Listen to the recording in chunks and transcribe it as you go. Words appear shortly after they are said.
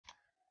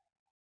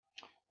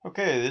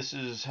Okay, this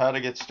is how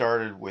to get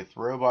started with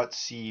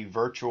RobotC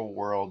virtual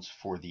worlds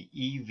for the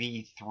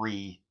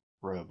EV3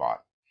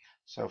 robot.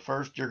 So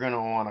first you're going to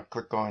want to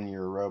click on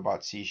your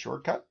RobotC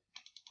shortcut.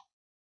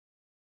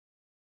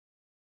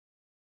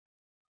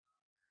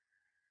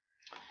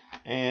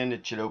 And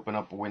it should open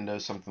up a window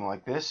something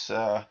like this.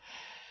 A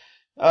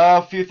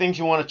few things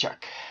you want to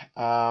check.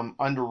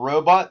 Under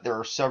Robot, there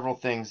are several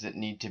things that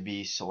need to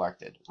be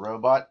selected.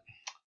 Robot,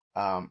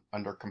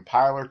 under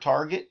Compiler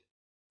Target,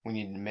 we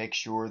need to make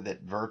sure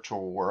that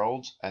virtual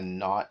worlds and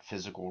not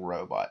physical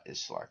robot is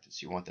selected.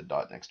 So you want the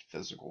dot next to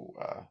physical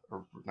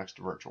or next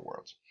to virtual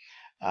worlds.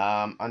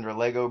 Under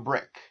Lego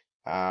brick,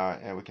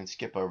 and we can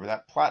skip over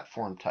that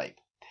platform type.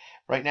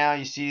 Right now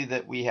you see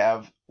that we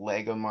have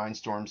Lego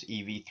Mindstorms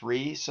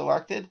EV3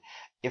 selected.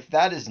 If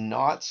that is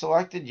not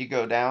selected, you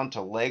go down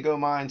to Lego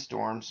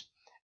Mindstorms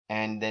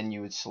and then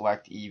you would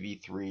select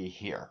EV3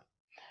 here.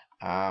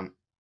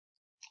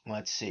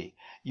 Let's see.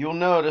 You'll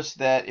notice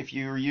that if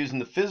you were using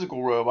the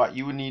physical robot,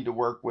 you would need to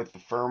work with the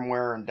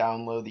firmware and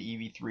download the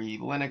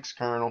EV3 Linux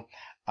kernel,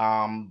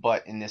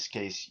 but in this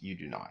case, you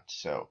do not.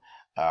 So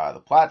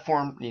the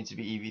platform needs to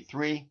be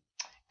EV3.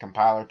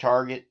 Compiler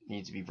target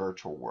needs to be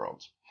virtual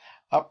worlds.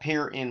 Up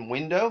here in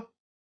window,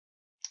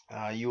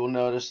 you will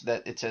notice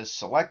that it says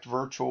select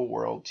virtual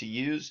world to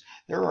use.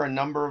 There are a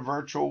number of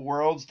virtual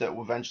worlds that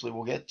eventually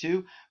we'll get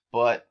to,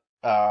 but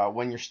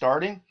when you're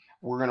starting,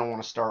 we're going to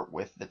want to start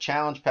with the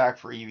challenge pack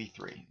for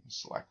EV3.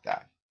 Select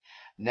that.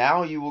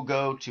 Now you will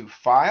go to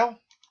File,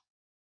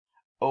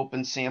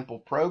 Open Sample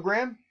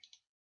Program,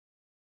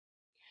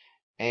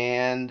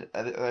 and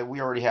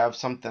we already have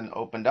something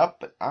opened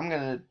up, but I'm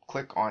going to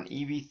click on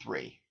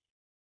EV3.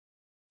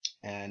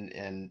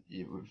 And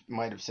you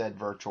might have said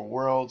virtual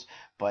worlds,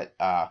 but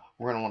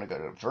we're going to want to go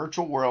to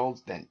virtual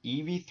worlds, then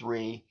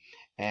EV3,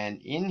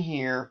 and in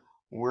here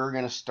we're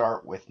going to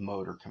start with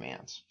motor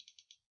commands.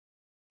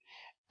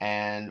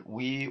 And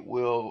we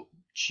will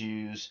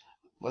choose,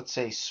 let's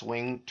say,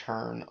 swing,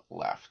 turn,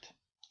 left.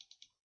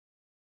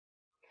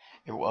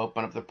 It will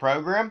open up the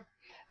program.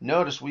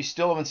 Notice we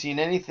still haven't seen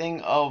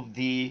anything of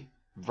the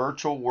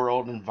virtual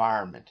world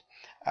environment.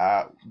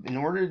 In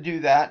order to do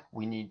that,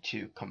 we need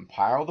to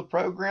compile the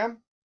program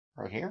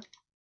right here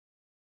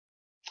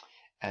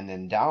and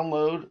then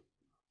download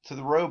to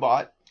the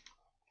robot.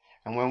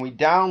 And when we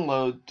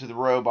download to the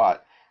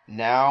robot,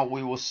 now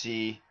we will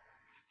see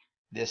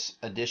this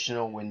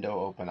additional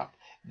window open up.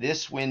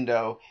 This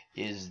window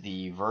is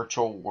the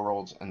virtual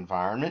worlds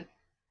environment,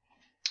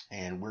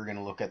 and we're going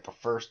to look at the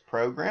first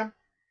program,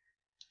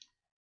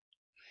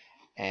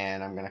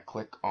 and I'm going to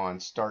click on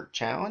Start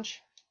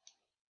Challenge.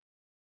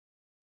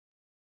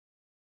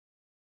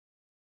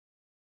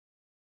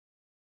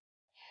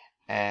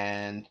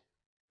 And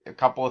a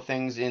couple of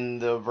things in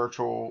the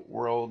virtual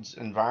worlds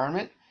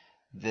environment.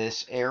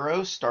 This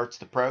arrow starts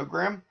the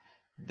program.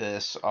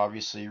 This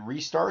obviously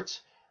restarts.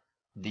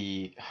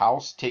 The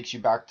house takes you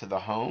back to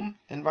the home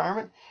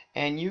environment,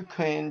 and you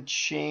can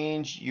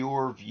change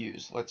your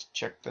views. Let's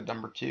check the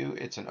number 2.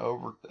 It's an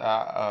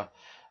an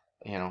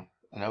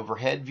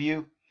overhead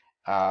view.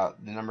 The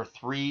number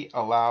 3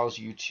 allows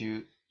you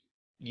to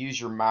use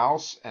your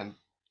mouse and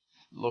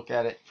look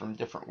at it from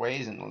different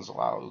ways, and is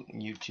allowing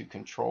you to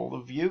control the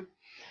view.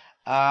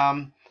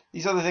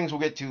 These other things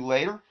we'll get to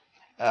later.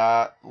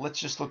 Let's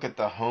just look at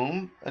the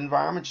home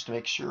environment just to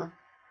make sure.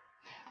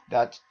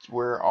 That's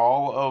where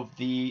all of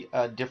the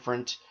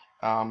different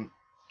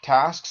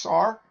tasks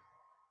are.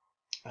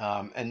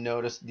 And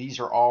notice these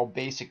are all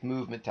basic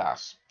movement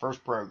tasks.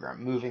 First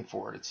program, moving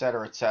forward,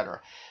 etc.,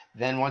 etc.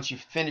 Then once you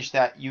finish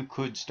that, you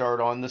could start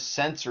on the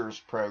sensors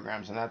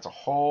programs, and that's a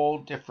whole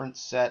different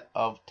set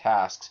of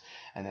tasks.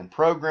 And then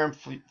program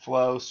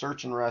flow,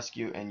 search and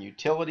rescue, and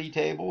utility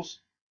tables.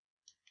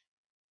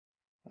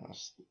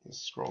 This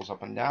scrolls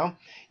up and down.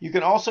 You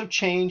can also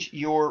change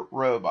your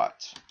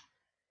robots.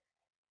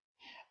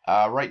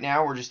 Right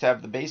now, we just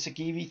have the basic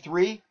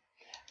EV3.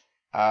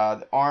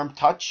 The arm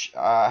touch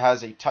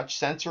has a touch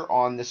sensor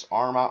on this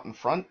arm out in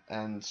front,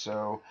 and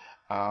so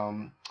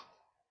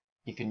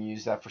you can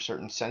use that for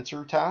certain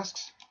sensor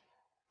tasks.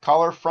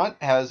 Color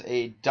front has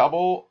a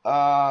double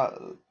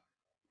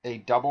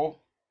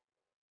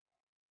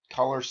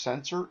color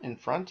sensor in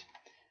front.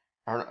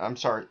 I'm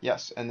sorry,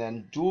 yes, and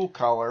then dual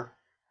color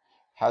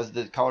has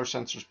the color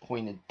sensors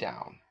pointed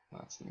down.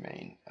 That's the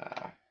main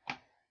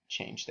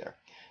change there.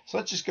 So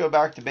let's just go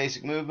back to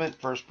basic movement.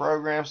 First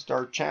program,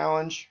 start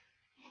challenge,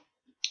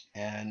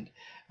 and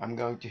I'm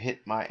going to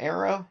hit my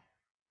arrow,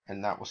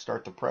 and that will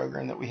start the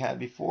program that we had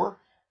before,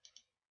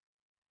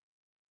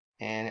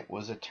 and it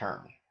was a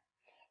turn.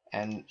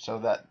 And so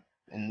that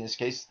in this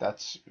case,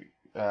 that's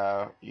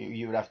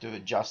you would have to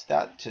adjust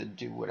that to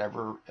do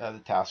whatever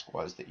the task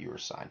was that you were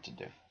assigned to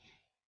do.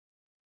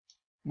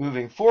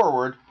 Moving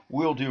forward,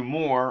 we'll do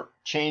more,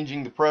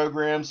 changing the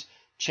programs,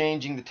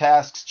 changing the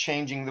tasks,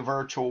 changing the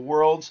virtual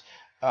worlds,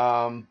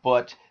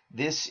 but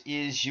this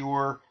is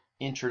your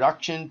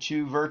introduction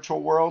to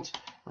virtual worlds.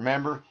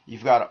 Remember,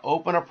 you've got to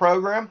open a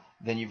program,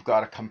 then you've got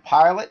to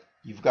compile it,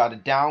 you've got to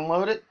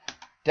download it.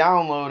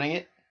 Downloading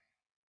it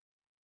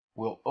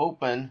we'll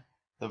open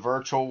the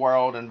virtual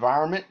world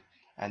environment,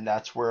 and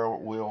that's where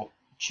we'll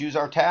choose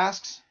our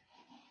tasks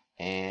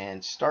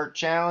and start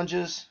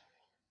challenges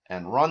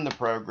and run the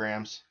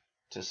programs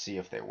to see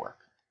if they work.